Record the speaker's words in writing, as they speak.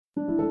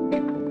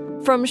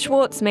From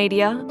Schwartz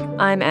Media,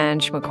 I'm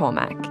Ange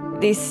McCormack.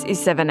 This is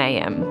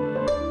 7am.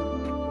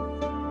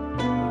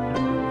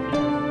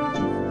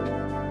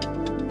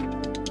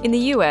 In the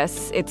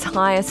US, its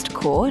highest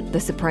court, the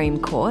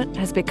Supreme Court,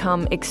 has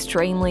become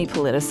extremely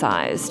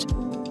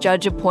politicised.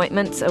 Judge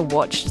appointments are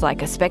watched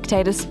like a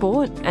spectator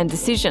sport, and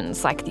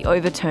decisions like the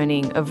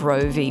overturning of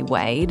Roe v.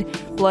 Wade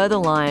blur the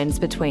lines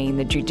between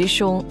the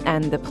judicial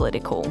and the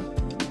political.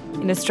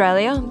 In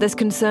Australia, there's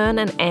concern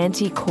an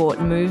anti-court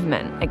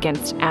movement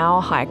against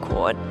our High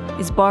Court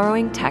is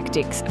borrowing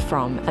tactics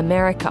from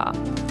America.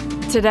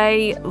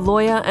 Today,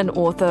 lawyer and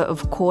author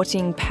of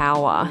Courting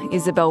Power,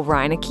 Isabelle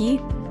Reinecke,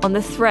 on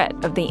the threat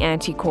of the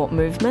anti-court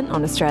movement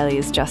on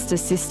Australia's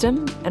justice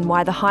system and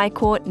why the High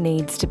Court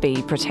needs to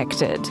be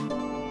protected.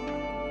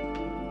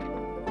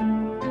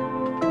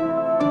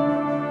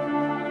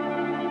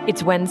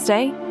 It's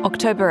Wednesday,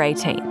 October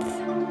 18th.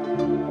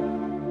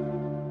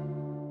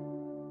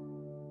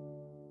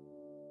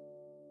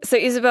 So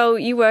Isabelle,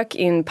 you work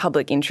in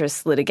public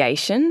interest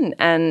litigation,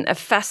 and a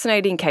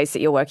fascinating case that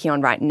you're working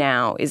on right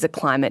now is a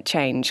climate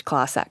change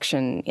class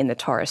action in the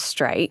Torres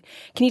Strait.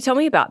 Can you tell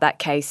me about that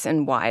case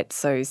and why it's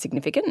so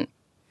significant?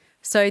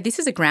 So this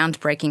is a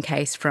groundbreaking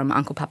case from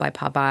Uncle Pabai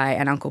Pabai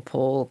and Uncle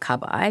Paul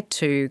Kabai,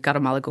 two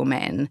Gurrumulagal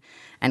men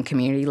and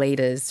community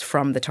leaders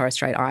from the Torres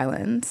Strait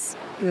Islands.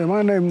 Yeah,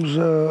 my name's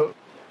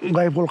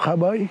Guy Paul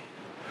Kabai,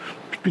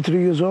 53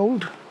 years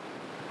old.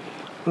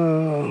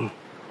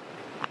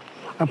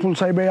 I'm from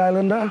Saibai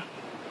Islander.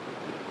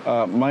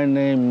 My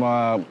name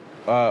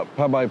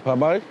Pabai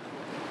Pabai.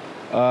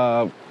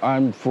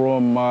 I'm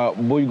from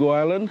Boigo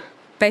Island.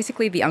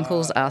 Basically, the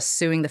uncles are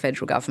suing the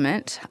federal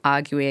government,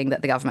 arguing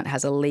that the government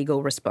has a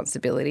legal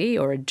responsibility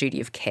or a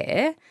duty of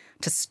care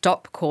to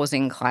stop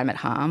causing climate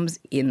harms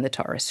in the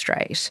Torres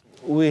Strait.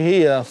 We're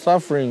here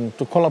suffering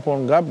to call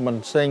upon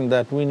government saying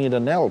that we need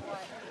an help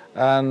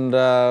and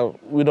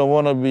we don't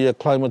want to be a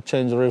climate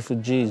change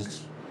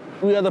refugees.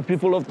 We are the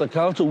people of the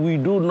council. We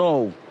do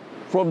know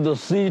from the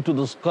sea to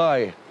the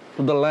sky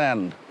to the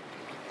land.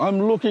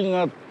 I'm looking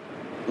at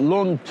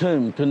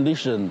long-term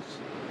conditions.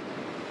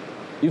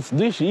 If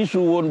this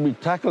issue won't be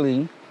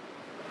tackling,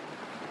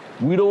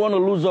 we don't want to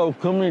lose our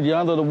community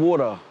under the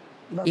water.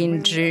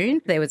 In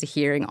June, there was a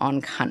hearing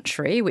on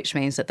country, which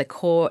means that the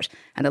court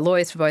and the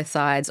lawyers for both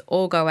sides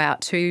all go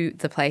out to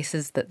the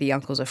places that the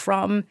uncles are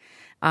from.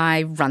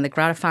 I run the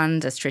Grata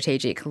Fund, a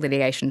strategic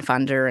litigation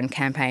funder and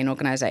campaign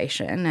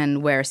organisation,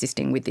 and we're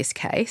assisting with this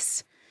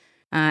case.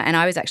 And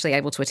I was actually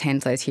able to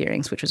attend those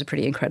hearings, which was a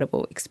pretty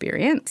incredible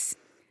experience.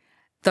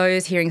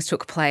 Those hearings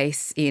took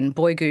place in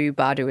Boigu,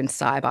 Bardu and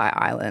Saibai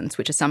Islands,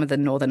 which are some of the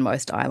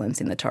northernmost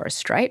islands in the Torres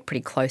Strait,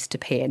 pretty close to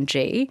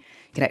PNG.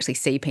 You can actually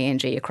see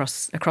PNG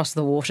across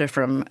the water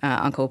from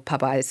Uncle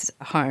Pabai's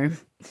home.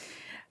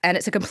 And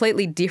it's a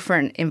completely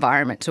different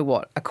environment to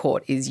what a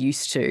court is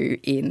used to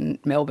in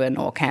Melbourne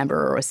or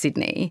Canberra or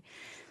Sydney.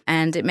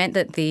 And it meant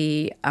that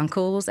the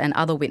uncles and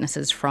other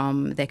witnesses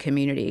from their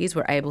communities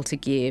were able to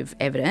give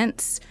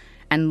evidence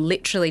and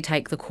literally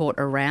take the court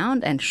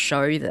around and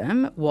show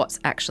them what's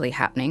actually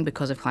happening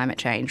because of climate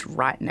change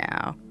right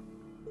now.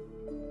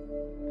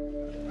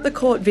 The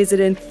court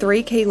visited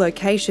 3 key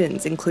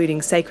locations,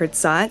 including sacred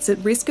sites at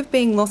risk of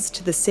being lost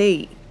to the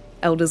sea.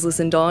 Elders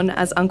listened on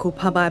as Uncle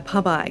Pabai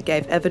Pabai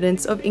gave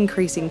evidence of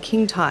increasing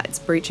king tides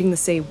breaching the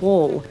sea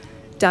wall,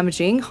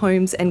 damaging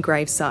homes and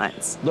grave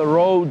sites. The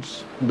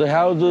roads, the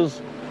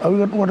houses. We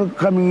got water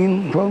coming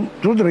in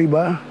through the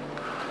river,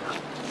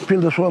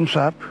 fill the swamps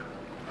up,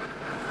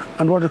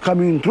 and water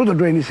coming in through the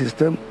drainage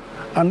system.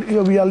 And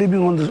here we are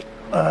living on this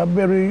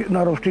very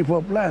narrow strip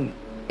of land.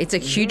 It's a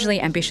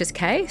hugely ambitious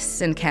case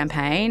and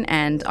campaign,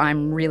 and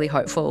I'm really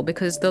hopeful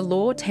because the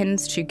law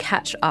tends to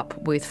catch up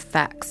with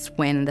facts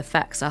when the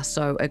facts are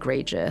so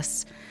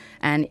egregious.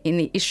 And in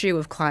the issue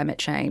of climate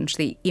change,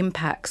 the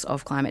impacts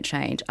of climate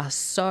change are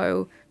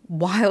so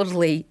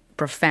wildly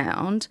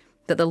profound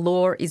that the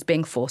law is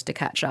being forced to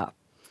catch up.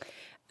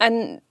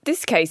 And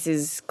this case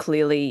is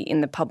clearly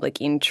in the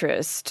public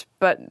interest,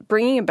 but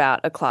bringing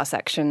about a class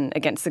action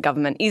against the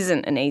government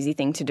isn't an easy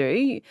thing to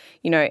do.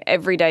 You know,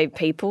 everyday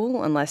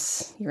people,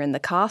 unless you're in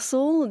the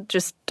castle,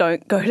 just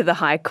don't go to the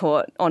High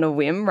Court on a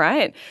whim,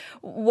 right?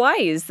 Why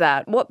is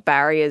that? What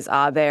barriers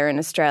are there in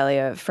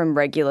Australia from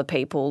regular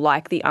people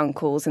like the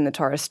uncles in the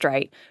Torres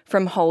Strait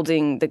from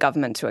holding the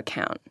government to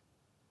account?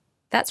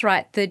 That's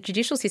right. The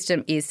judicial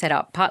system is set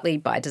up partly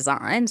by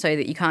design so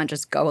that you can't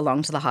just go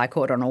along to the High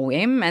Court on a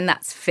whim, and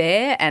that's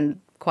fair and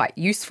quite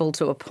useful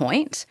to a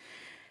point.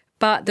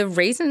 But the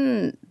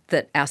reason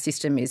that our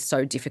system is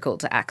so difficult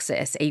to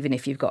access, even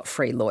if you've got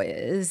free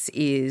lawyers,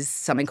 is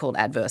something called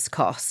adverse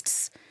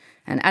costs.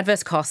 And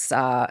adverse costs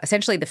are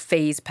essentially the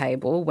fees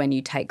payable when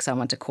you take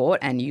someone to court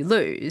and you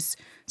lose.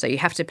 So you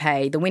have to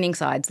pay the winning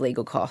side's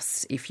legal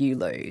costs if you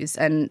lose.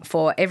 And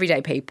for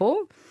everyday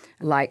people,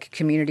 like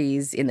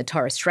communities in the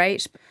Torres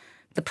Strait,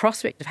 the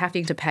prospect of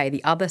having to pay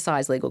the other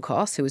side's legal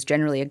costs, who is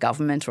generally a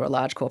government or a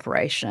large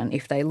corporation,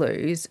 if they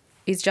lose,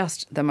 is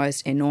just the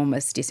most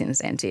enormous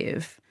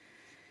disincentive.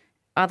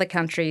 other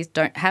countries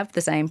don't have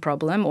the same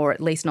problem, or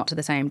at least not to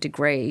the same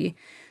degree.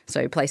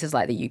 So places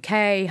like the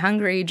UK,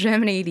 Hungary,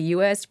 Germany, the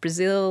US,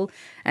 Brazil,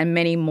 and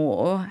many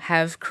more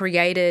have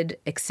created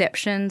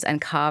exceptions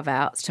and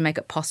carve-outs to make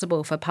it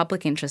possible for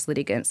public interest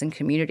litigants and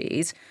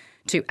communities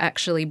to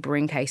actually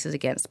bring cases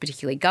against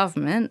particularly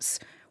governments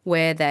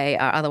where they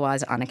are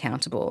otherwise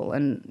unaccountable.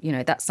 And,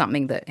 that's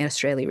something that in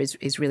Australia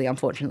is really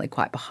unfortunately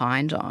quite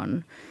behind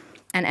on.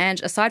 And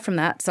Ange, aside from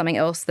that, something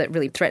else that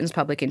really threatens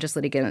public interest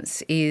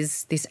litigants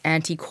is this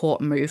anti-court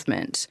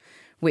movement,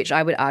 which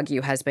I would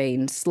argue has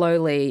been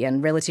slowly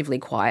and relatively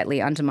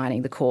quietly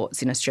undermining the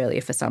courts in Australia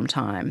for some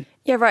time.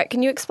 Yeah, right.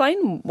 Can you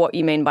explain what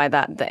you mean by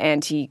that, the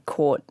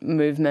anti-court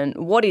movement?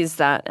 What is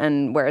that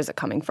and where is it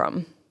coming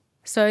from?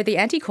 So the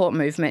anti-court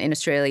movement in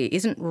Australia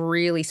isn't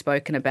really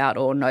spoken about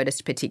or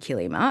noticed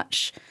particularly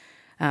much,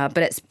 but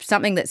it's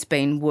something that's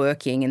been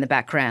working in the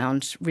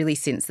background really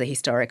since the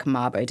historic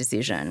Mabo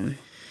decision.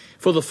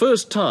 For the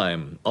first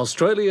time,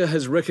 Australia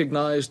has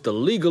recognised the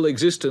legal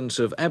existence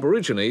of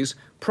Aborigines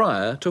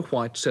prior to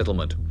white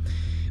settlement.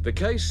 The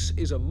case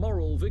is a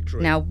moral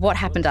victory. Now, what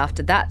happened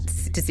after that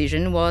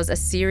decision was a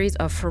series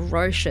of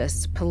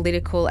ferocious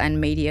political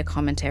and media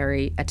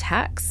commentary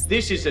attacks.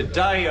 This is a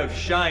day of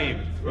shame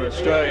for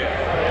Australia.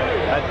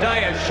 A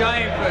day of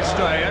shame for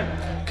Australia.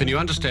 Can you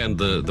understand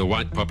the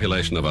white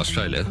population of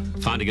Australia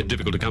finding it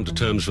difficult to come to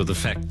terms with the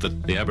fact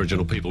that the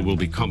Aboriginal people will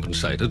be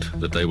compensated,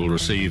 that they will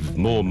receive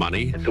more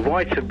money? The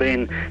whites have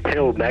been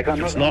held back.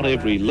 It's not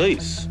every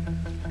lease.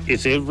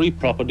 It's every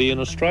property in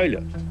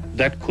Australia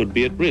that could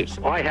be at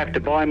risk. I have to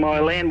buy my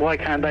land. Why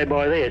can't they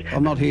buy theirs?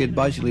 I'm not here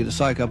basically to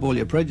soak up all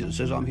your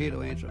prejudices. I'm here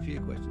to answer a few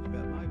questions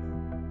about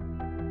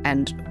Mabo.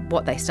 And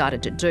what they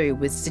started to do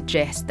was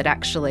suggest that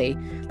actually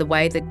the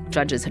way the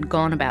judges had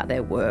gone about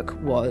their work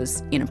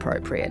was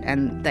inappropriate,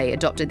 and they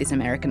adopted this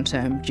American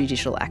term,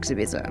 judicial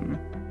activism.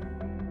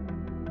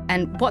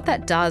 And what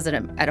that does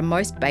at a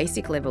most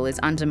basic level is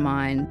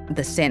undermine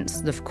the sense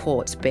of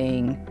courts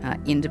being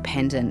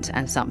independent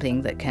and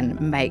something that can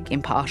make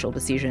impartial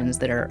decisions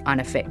that are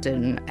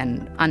unaffected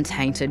and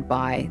untainted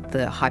by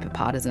the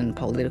hyper-partisan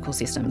political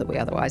system that we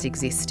otherwise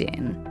exist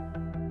in.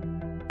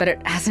 But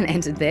it hasn't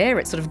ended there.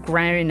 It's sort of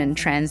grown and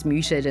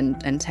transmuted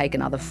and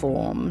taken other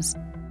forms.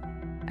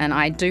 And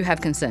I do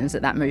have concerns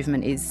that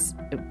movement is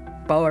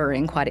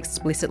borrowing quite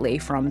explicitly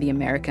from the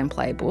American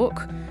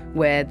playbook,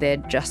 where their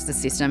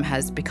justice system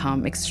has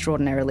become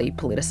extraordinarily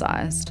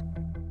politicised.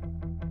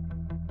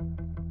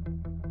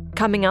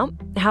 Coming up,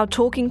 how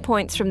talking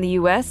points from the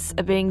US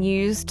are being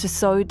used to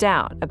sow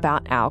doubt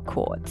about our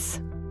courts.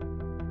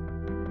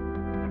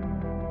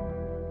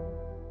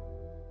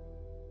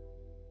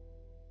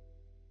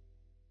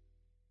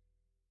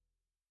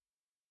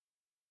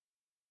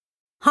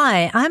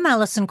 Hi, I'm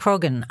Alison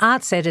Croggan,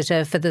 arts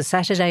editor for The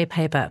Saturday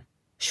Paper.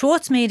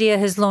 Schwartz Media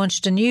has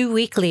launched a new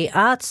weekly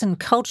arts and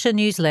culture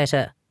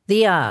newsletter,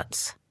 The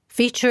Arts,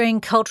 featuring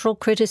cultural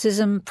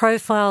criticism,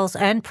 profiles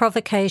and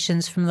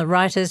provocations from the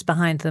writers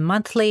behind The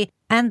Monthly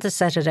and The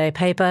Saturday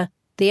Paper.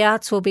 The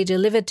Arts will be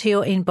delivered to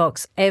your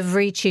inbox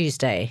every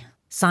Tuesday.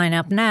 Sign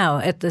up now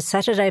at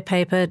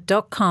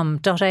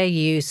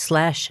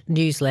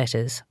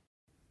thesaturdaypaper.com.au/newsletters.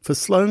 For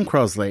Sloane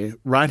Crosley,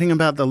 writing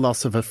about the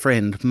loss of a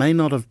friend may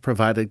not have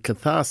provided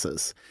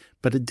catharsis,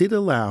 but it did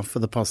allow for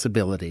the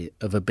possibility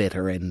of a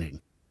better ending.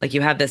 Like,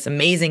 you have this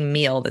amazing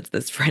meal that's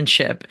this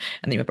friendship,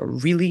 and then you have a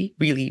really,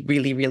 really,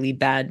 really, really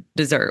bad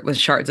dessert with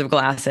shards of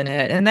glass in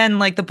it. And then,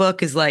 the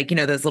book is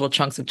those little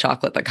chunks of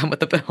chocolate that come with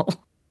the bill.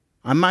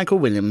 I'm Michael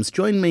Williams.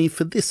 Join me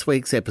for this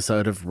week's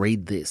episode of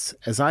Read This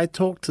as I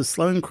talk to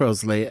Sloane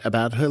Crosley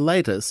about her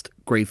latest,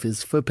 Grief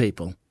is for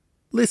People.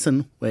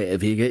 Listen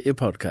wherever you get your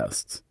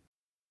podcasts.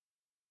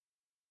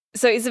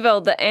 So,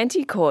 Isabel, the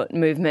anti-court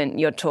movement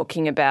you're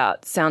talking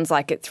about sounds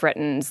like it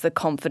threatens the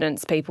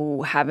confidence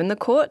people have in the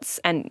courts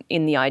and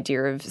in the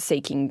idea of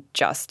seeking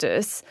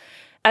justice.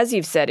 As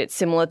you've said, it's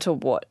similar to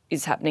what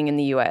is happening in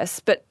the US,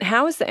 but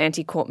how is the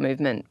anti-court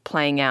movement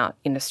playing out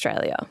in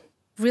Australia?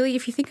 Really,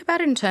 if you think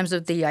about it in terms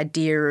of the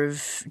idea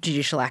of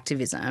judicial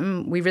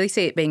activism, we really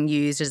see it being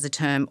used as a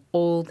term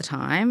all the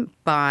time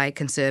by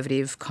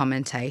conservative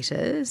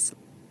commentators.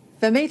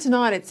 For me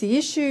tonight, it's the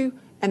issue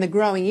and the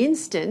growing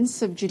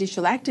instance of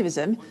judicial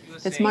activism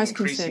that's most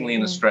concerning. Increasingly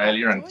in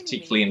Australia, and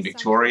particularly in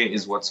Victoria,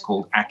 is what's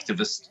called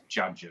activist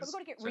judges. We've got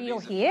to get real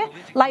here.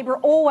 Labor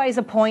always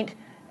appoint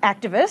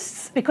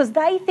activists because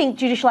they think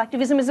judicial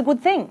activism is a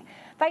good thing.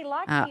 They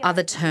like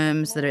other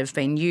terms that have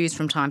been used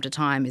from time to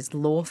time is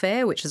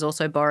lawfare, which is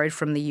also borrowed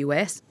from the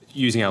US.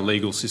 Using our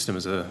legal system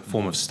as a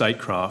form of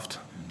statecraft,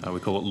 we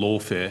call it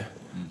lawfare.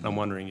 I'm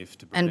wondering if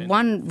And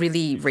one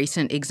really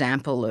recent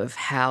example of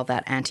how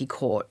that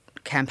anti-court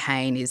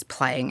campaign is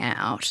playing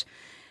out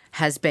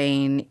has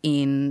been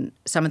in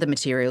some of the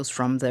materials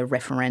from the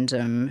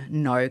Referendum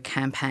No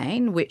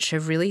campaign, which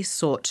have really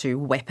sought to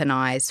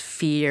weaponise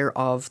fear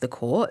of the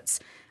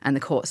courts and the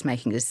courts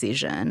making a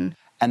decision.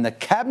 And the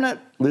Cabinet,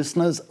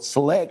 listeners,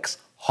 selects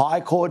High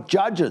Court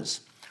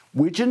judges,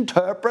 which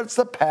interprets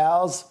the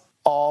powers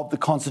of the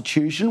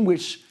Constitution,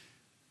 which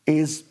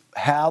is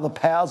how the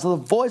powers of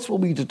the voice will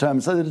be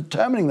determined. So they're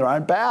determining their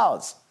own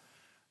powers.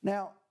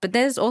 Now, but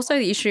there's also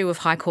the issue of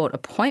High Court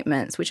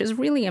appointments, which is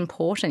really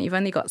important. You've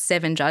only got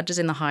 7 judges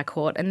in the High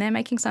Court, and they're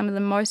making some of the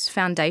most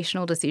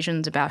foundational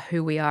decisions about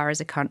who we are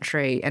as a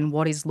country and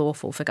what is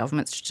lawful for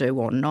governments to do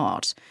or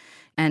not.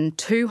 And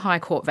 2 High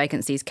Court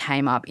vacancies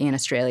came up in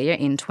Australia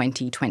in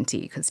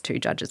 2020 because 2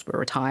 judges were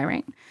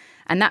retiring.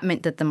 And that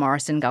meant that the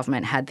Morrison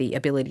government had the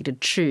ability to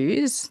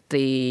choose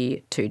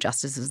the 2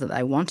 justices that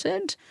they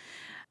wanted.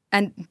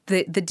 And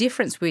the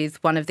difference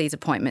with one of these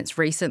appointments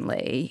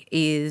recently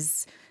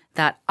is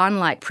that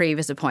unlike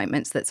previous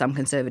appointments that some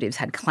Conservatives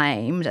had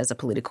claimed as a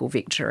political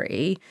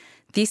victory,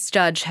 this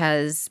judge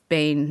has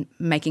been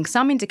making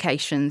some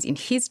indications in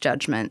his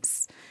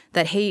judgments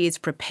that he is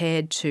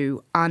prepared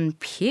to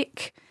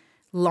unpick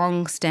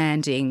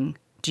long-standing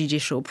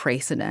judicial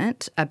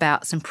precedent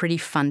about some pretty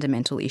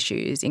fundamental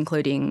issues,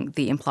 including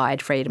the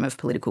implied freedom of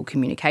political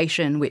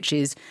communication, which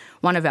is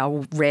one of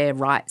our rare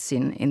rights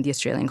in the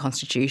Australian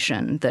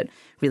Constitution that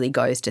really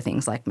goes to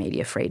things like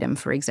media freedom,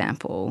 for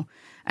example.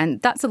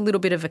 And that's a little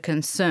bit of a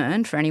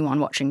concern for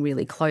anyone watching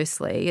really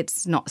closely.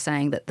 It's not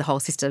saying that the whole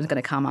system is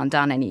going to come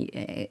undone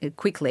any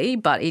quickly,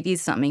 but it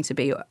is something to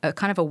be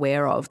kind of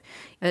aware of.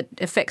 It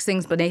affects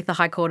things beneath the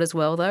High Court as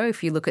well, though.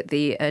 If you look at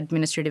the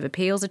Administrative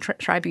Appeals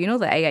Tribunal,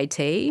 the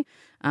AAT,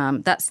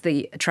 that's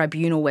the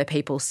tribunal where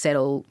people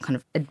settle kind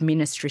of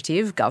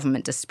administrative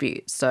government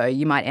disputes. So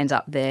you might end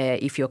up there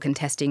if you're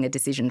contesting a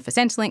decision for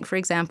Centrelink, for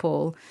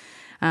example.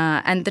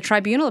 And the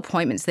tribunal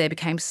appointments there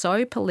became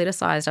so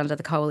politicised under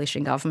the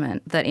coalition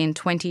government that in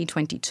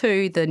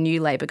 2022, the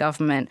new Labor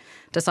government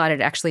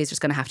decided it actually is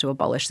just going to have to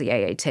abolish the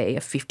AAT, a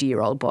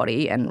 50-year-old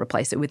body, and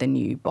replace it with a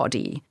new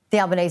body. The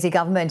Albanese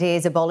government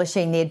is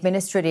abolishing the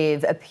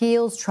Administrative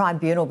Appeals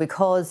Tribunal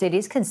because it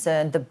is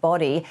concerned the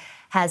body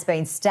has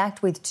been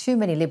stacked with too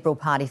many Liberal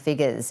Party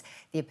figures.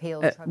 The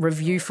appeals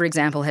review, for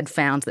example, had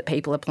found that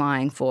people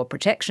applying for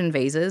protection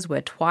visas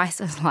were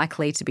twice as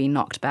likely to be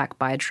knocked back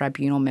by a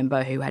tribunal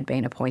member who had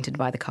been appointed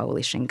by the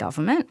coalition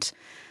government.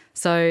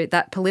 So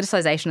that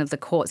politicisation of the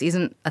courts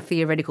isn't a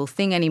theoretical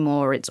thing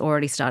anymore. It's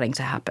already starting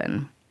to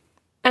happen.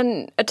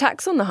 And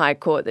attacks on the High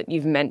Court that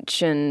you've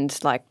mentioned,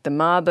 like the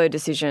Mabo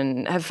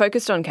decision, have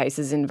focused on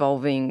cases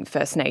involving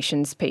First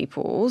Nations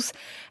peoples.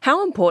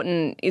 How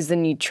important is the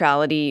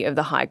neutrality of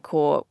the High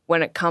Court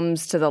when it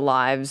comes to the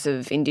lives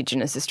of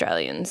Indigenous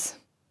Australians?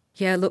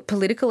 Yeah, look,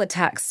 political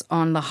attacks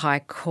on the High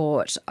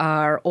Court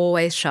are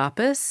always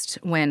sharpest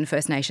when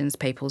First Nations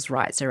people's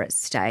rights are at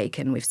stake,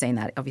 and we've seen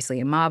that obviously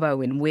in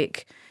Mabo, in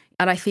Wick.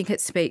 And I think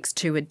it speaks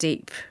to a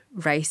deep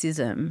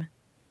racism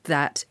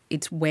that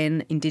it's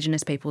when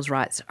Indigenous people's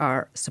rights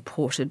are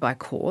supported by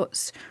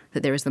courts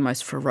that there is the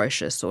most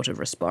ferocious sort of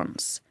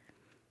response.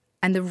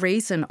 And the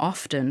reason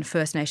often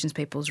First Nations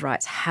people's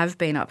rights have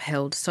been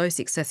upheld so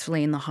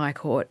successfully in the High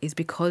Court is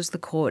because the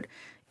court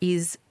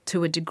is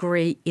to a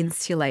degree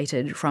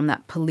insulated from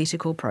that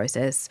political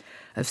process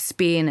of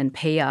spin and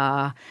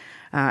PR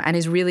and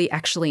is really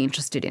actually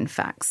interested in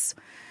facts.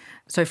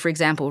 So, for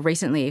example,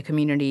 recently a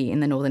community in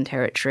the Northern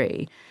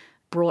Territory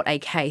brought a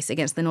case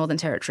against the Northern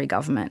Territory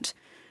government.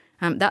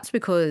 That's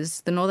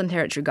because the Northern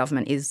Territory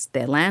government is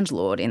their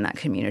landlord in that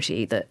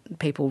community, that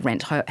people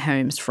rent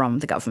homes from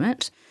the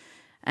government.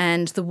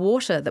 And the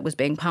water that was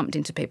being pumped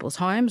into people's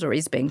homes or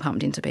is being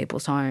pumped into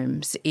people's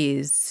homes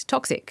is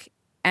toxic.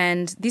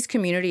 And this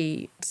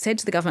community said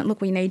to the government,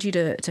 look, we need you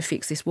to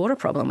fix this water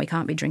problem. We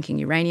can't be drinking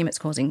uranium. It's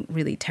causing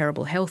really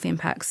terrible health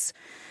impacts.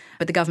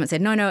 But the government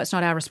said, no, it's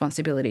not our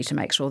responsibility to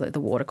make sure that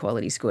the water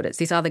quality is good. It's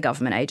this other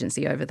government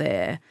agency over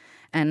there.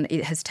 And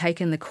it has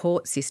taken the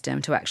court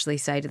system to actually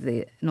say to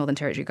the Northern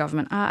Territory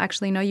government,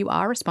 actually, no, you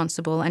are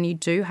responsible and you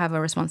do have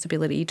a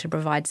responsibility to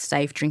provide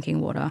safe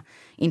drinking water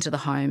into the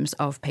homes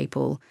of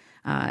people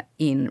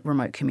in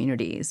remote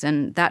communities.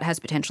 And that has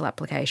potential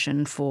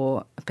application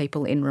for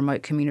people in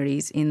remote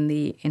communities in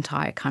the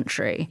entire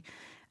country.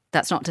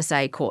 That's not to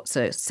say courts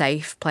are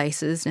safe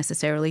places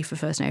necessarily for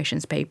First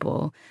Nations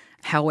people.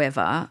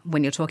 However,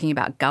 when you're talking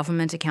about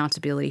government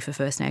accountability for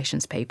First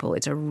Nations people,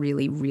 it's a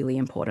really, really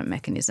important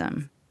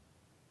mechanism.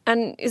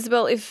 And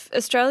Isabel, if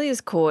Australia's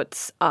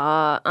courts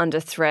are under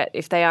threat,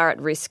 if they are at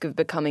risk of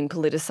becoming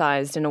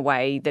politicised in a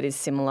way that is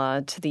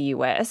similar to the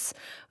US,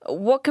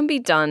 what can be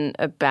done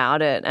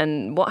about it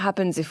and what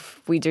happens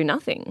if we do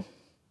nothing?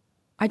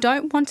 I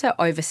don't want to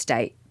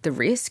overstate the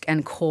risk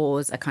and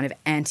cause a kind of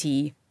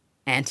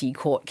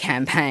anti-court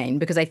campaign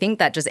because I think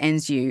that just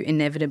ends you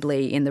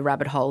inevitably in the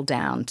rabbit hole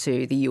down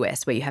to the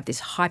US where you have this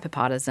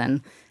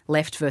hyper-partisan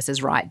left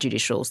versus right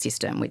judicial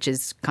system, which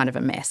is kind of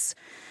a mess.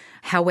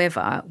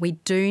 However, we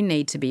do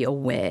need to be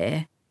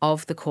aware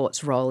of the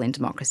court's role in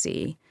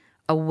democracy,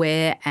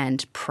 aware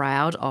and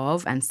proud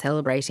of and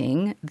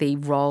celebrating the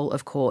role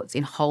of courts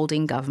in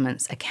holding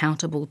governments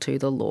accountable to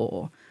the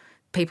law.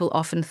 People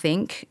often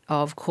think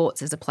of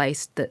courts as a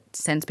place that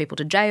sends people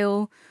to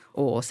jail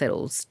or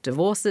settles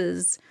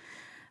divorces.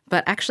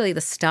 But actually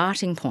the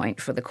starting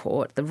point for the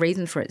court, the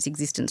reason for its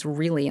existence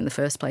really in the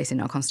first place in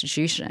our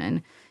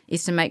constitution,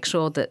 is to make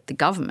sure that the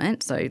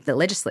government, so the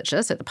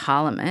legislature, so the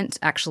parliament,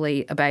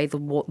 actually obey the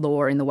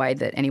law in the way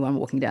that anyone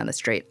walking down the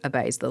street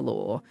obeys the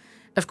law.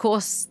 Of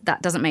course,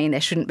 that doesn't mean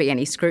there shouldn't be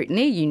any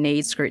scrutiny. You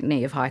need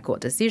scrutiny of High Court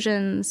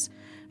decisions,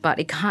 but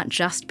it can't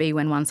just be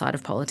when one side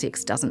of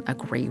politics doesn't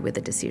agree with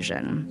a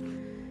decision.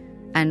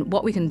 And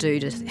what we can do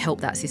to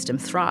help that system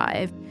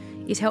thrive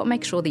is help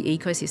make sure the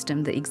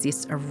ecosystem that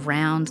exists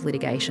around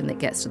litigation that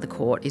gets to the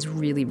court is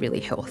really, really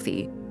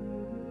healthy.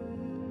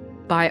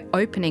 By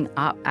opening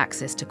up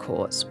access to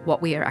courts,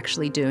 what we are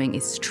actually doing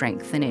is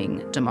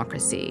strengthening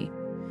democracy.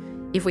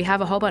 If we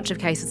have a whole bunch of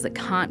cases that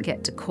can't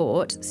get to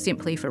court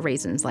simply for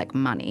reasons like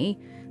money,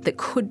 that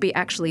could be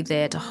actually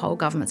there to hold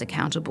governments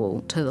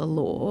accountable to the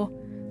law,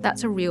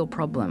 that's a real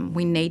problem.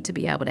 We need to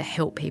be able to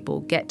help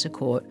people get to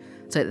court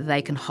so that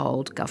they can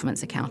hold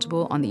governments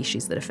accountable on the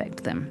issues that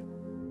affect them.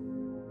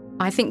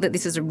 I think that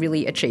this is a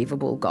really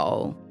achievable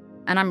goal,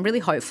 and I'm really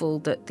hopeful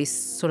that this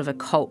sort of a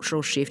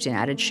cultural shift in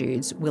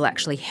attitudes will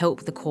actually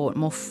help the court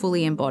more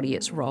fully embody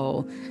its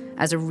role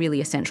as a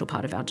really essential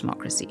part of our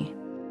democracy.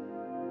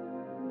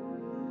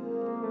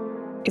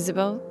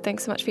 Isabel,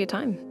 thanks so much for your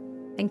time.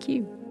 Thank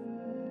you.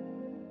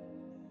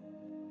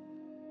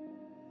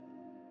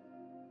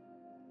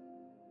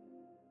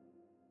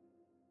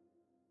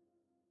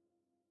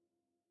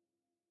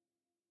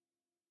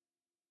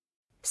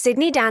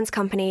 Sydney Dance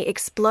Company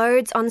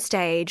explodes on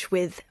stage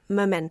with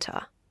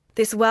Momenta.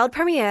 This world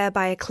premiere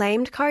by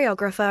acclaimed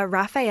choreographer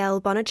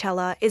Raphael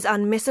Bonacella is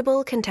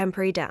unmissable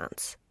contemporary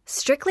dance.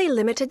 Strictly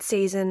limited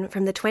season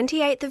from the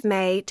 28th of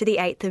May to the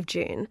 8th of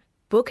June.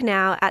 Book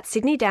now at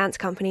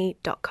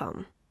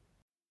sydneydancecompany.com.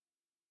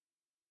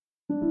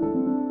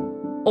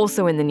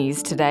 Also in the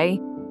news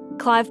today,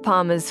 Clive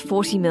Palmer's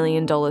 $40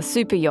 million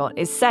super yacht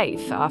is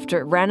safe after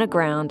it ran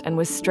aground and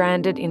was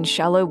stranded in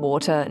shallow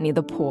water near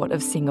the port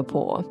of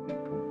Singapore.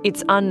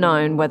 It's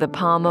unknown whether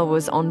Palmer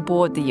was on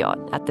board the yacht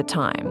at the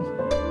time.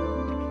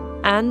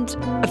 And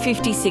a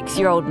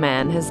 56-year-old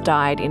man has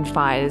died in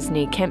fires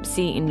near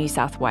Kempsey in New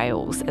South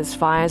Wales as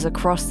fires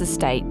across the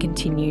state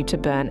continue to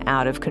burn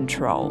out of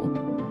control.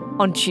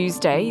 On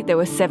Tuesday, there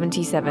were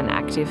 77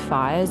 active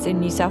fires in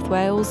New South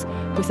Wales,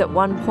 with at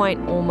one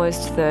point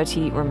almost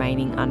 30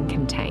 remaining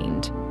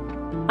uncontained.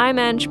 I'm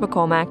Ange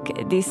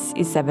McCormack. This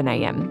is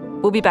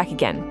 7am. We'll be back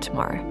again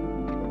tomorrow.